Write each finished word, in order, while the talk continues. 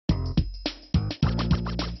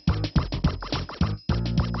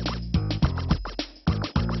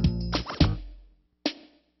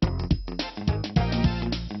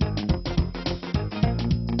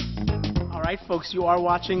right, folks, you are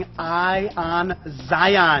watching Eye on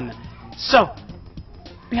Zion. So,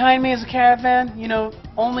 behind me is a caravan. You know,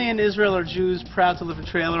 only in Israel are Jews proud to live in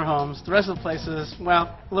trailer homes. The rest of the places,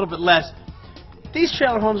 well, a little bit less. These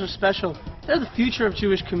trailer homes are special. They're the future of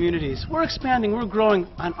Jewish communities. We're expanding, we're growing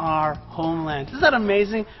on our homeland. Isn't that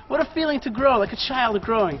amazing? What a feeling to grow, like a child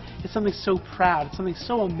growing. It's something so proud, it's something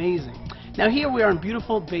so amazing. Now here we are in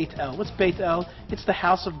beautiful Beit El. What's Beit El? It's the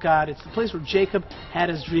house of God. It's the place where Jacob had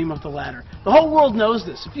his dream of the ladder. The whole world knows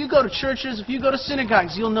this. If you go to churches, if you go to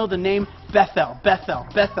synagogues, you'll know the name Bethel, Bethel,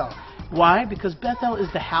 Bethel. Why? Because Bethel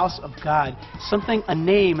is the house of God. Something, a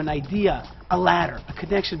name, an idea, a ladder, a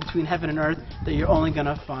connection between heaven and earth that you're only going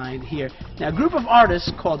to find here. Now, a group of artists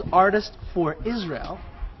called Artists for Israel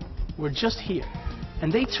were just here.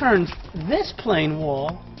 And they turned this plain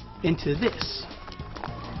wall into this.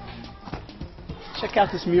 Check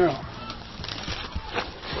out this mural.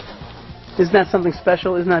 Isn't that something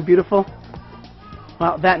special? Isn't that beautiful?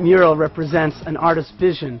 Well, that mural represents an artist's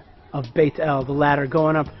vision of Beit El, the ladder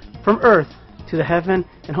going up from earth to the heaven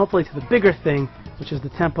and hopefully to the bigger thing, which is the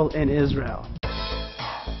temple in Israel.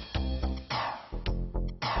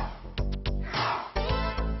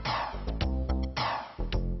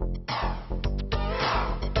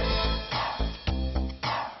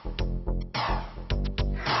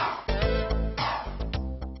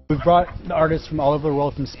 We've brought artists from all over the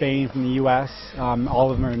world, from Spain, from the U.S.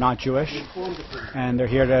 All of them are not Jewish, and they're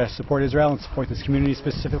here to support Israel and support this community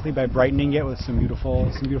specifically by brightening it with some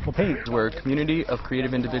beautiful paint. We're a community of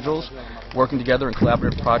creative individuals working together in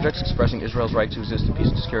collaborative projects expressing Israel's right to exist in peace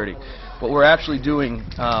and security. What we're actually doing,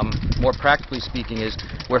 more practically speaking, is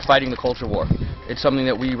we're fighting the culture war. It's something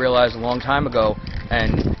that we realized a long time ago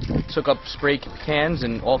and took up spray cans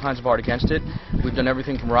and all kinds of art against it. We've done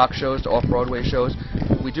everything from rock shows to off-Broadway shows.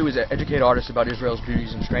 What we do is educate artists about Israel's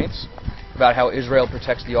beauties and strengths, about how Israel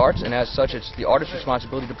protects the arts, and as such it's the artist's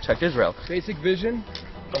responsibility to protect Israel. Basic vision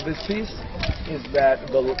of this piece is that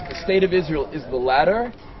the state of Israel is the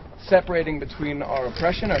ladder separating between our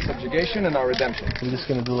oppression, our subjugation, and our redemption. We're just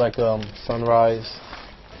going to do like sunrise,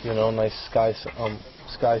 you know, nice sky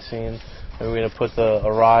scene. And we're going to put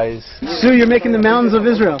a rise. Sue, you're making the mountains of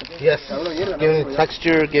Israel. Yes, giving it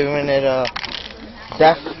texture, giving it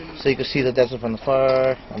depth, so you can see the desert from the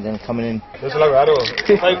far, and then coming in. It's like, I don't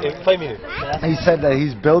know, 5 minutes. He said that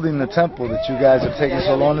he's building the temple that you guys are taking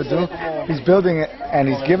so long to do. He's building it, and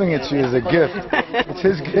he's giving it to you as a gift. It's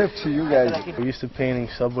his gift to you guys. We're used to painting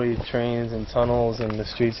subway trains and tunnels and the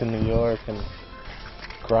streets in New York, and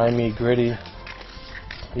grimy, gritty.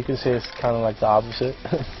 You can say it's kind of like the opposite.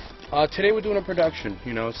 Today we're doing a production,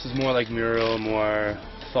 you know, this is more like mural, more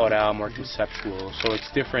thought out, more conceptual, so it's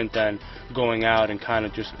different than going out and kind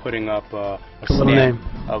of just putting up a stamp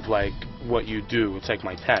of like what you do. It's like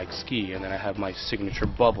my tag, ski, and then I have my signature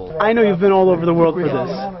bubble. I know you've been all over the world for this.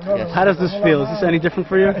 Yes. How does this feel? Is this any different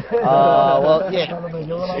for you? Well, yeah.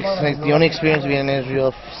 It's the only experience being in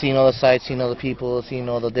Israel, seeing all the sights, seeing all the people, seeing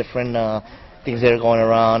all the different things that are going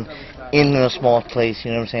around in a small place,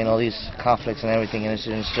 you know what I'm saying, all these conflicts and everything, and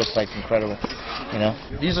it's just like incredible, you know.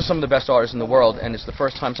 These are some of the best artists in the world, and it's the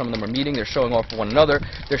first time some of them are meeting. They're showing off for one another.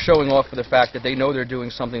 They're showing off for the fact that they know they're doing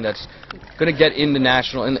something that's going to get in the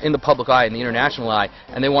national, in the public eye, in the international eye,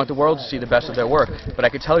 and they want the world to see the best of their work. But I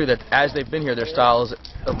can tell you that as they've been here, their style is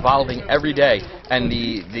evolving every day, and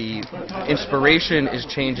the inspiration is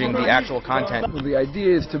changing the actual content. Well, the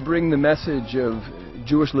idea is to bring the message of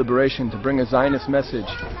Jewish liberation, to bring a Zionist message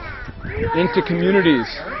into communities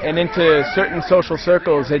and into certain social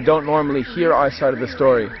circles that don't normally hear our side of the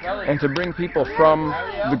story, and to bring people from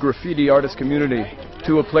the graffiti artist community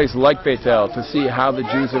to a place like Beit El to see how the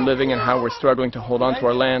Jews are living and how we're struggling to hold on to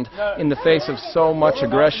our land in the face of so much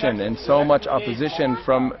aggression and so much opposition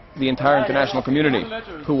from the entire international community,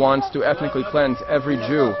 who wants to ethnically cleanse every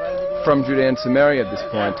Jew from Judea and Samaria at this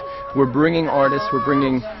point. We're bringing artists, we're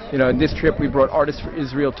bringing, you know, this trip we brought Artists for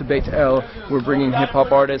Israel to Beit El, we're bringing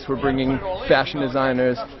hip-hop artists, we're bringing fashion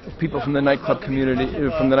designers, people from the nightclub community,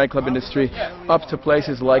 from the nightclub industry, up to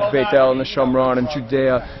places like Beit El and the Shomron and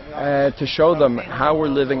Judea, to show them how we're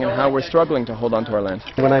living and how we're struggling to hold on to our land.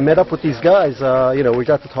 When I met up with these guys, you know, we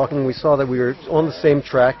got to talking and we saw that we were on the same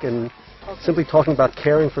track and simply talking about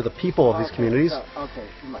caring for the people of these communities.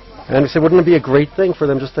 And we said, wouldn't it be a great thing for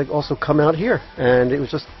them just to also come out here? And it was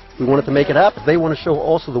just, we wanted to make it happen. They want to show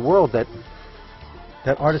also the world that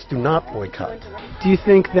artists do not boycott. Do you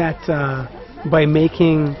think that by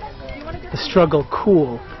making the struggle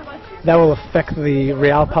cool, that will affect the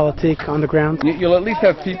realpolitik on the ground? You'll at least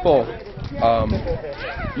have people,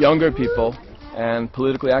 younger people, and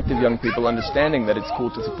politically active young people understanding that it's cool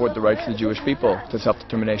to support the rights of the Jewish people to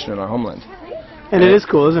self-determination in our homeland. And it is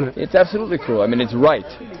cool, isn't it? It's absolutely cool. I mean, it's right.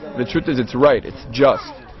 The truth is, it's right. It's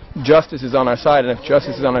just. Justice is on our side, and if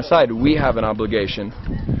justice is on our side, we have an obligation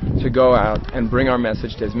to go out and bring our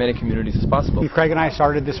message to as many communities as possible. Craig and I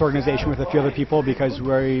started this organization with a few other people because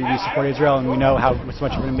we support Israel and we know how much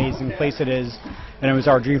of an amazing place it is. And it was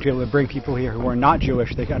our dream to be able to bring people here who are not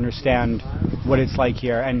Jewish, they can understand what it's like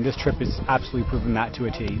here. And this trip has absolutely proven that to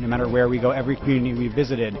a T. No matter where we go, every community we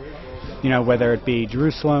visited, you know, whether it be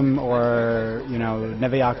Jerusalem or, you know,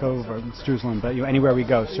 Neve Yaakov or it's Jerusalem, but you know, anywhere we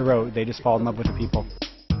go, Surot, they just fall in love with the people.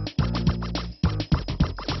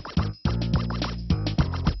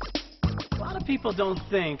 People don't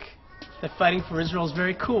think that fighting for Israel is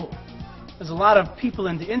very cool. There's a lot of people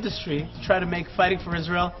in the industry who try to make fighting for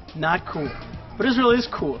Israel not cool. But Israel is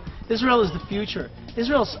cool. Israel is the future.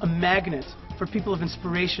 Israel's a magnet for people of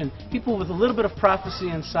inspiration, people with a little bit of prophecy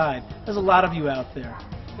inside. There's a lot of you out there.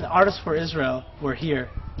 The Artists for Israel were here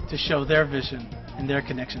to show their vision and their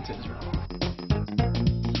connection to Israel.